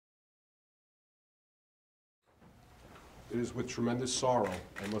It is with tremendous sorrow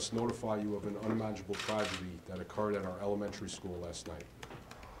I must notify you of an unimaginable tragedy that occurred at our elementary school last night.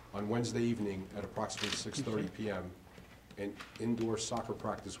 On Wednesday evening at approximately 6:30 p.m., an indoor soccer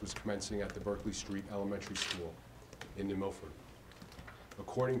practice was commencing at the Berkeley Street Elementary School in New Milford.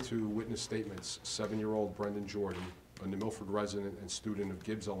 According to witness statements, 7-year-old Brendan Jordan, a New Milford resident and student of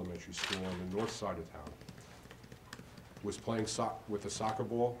Gibbs Elementary School on the north side of town, was playing with a soccer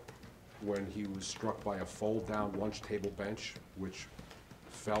ball when he was struck by a fold-down lunch table bench which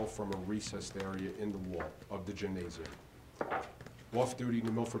fell from a recessed area in the wall of the gymnasium. Off-duty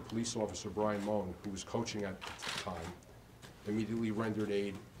New Milford Police Officer Brian Moan, who was coaching at the time, immediately rendered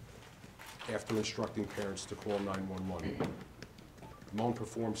aid after instructing parents to call 911. Moan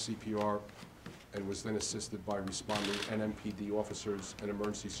performed CPR and was then assisted by responding NMPD officers and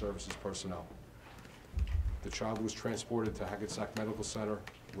emergency services personnel. The child was transported to Hackensack Medical Center,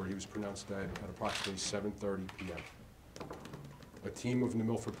 where he was pronounced dead at approximately 7:30 p.m. A team of New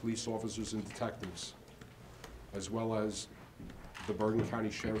Milford police officers and detectives, as well as the Bergen-County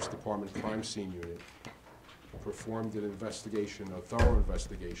Sheriff's Department Crime Scene Unit, performed an investigation, a thorough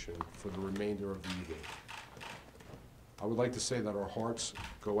investigation, for the remainder of the evening. I would like to say that our hearts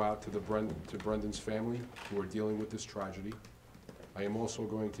go out to Brendan's family, who are dealing with this tragedy. I am also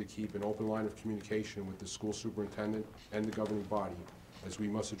going to keep an open line of communication with the school superintendent and the governing body, as we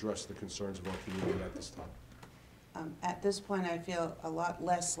must address the concerns of our community at this time. At this point, I feel a lot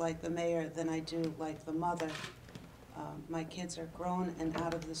less like the mayor than I do like the mother. My kids are grown and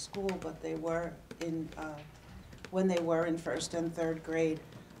out of the school, but they were in, when they were in 1st and 3rd grade,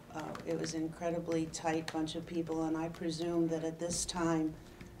 it was an incredibly tight bunch of people, and I presume that at this time,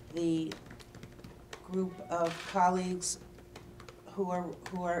 the group of colleagues who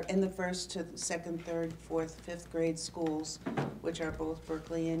are in the 1st to 2nd, 3rd, 4th, 5th grade schools, which are both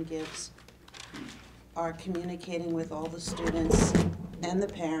Berkeley and Gibbs, are communicating with all the students and the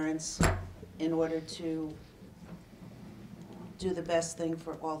parents in order to do the best thing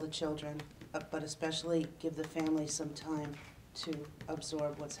for all the children, but especially give the family some time to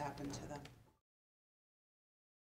absorb what's happened to them.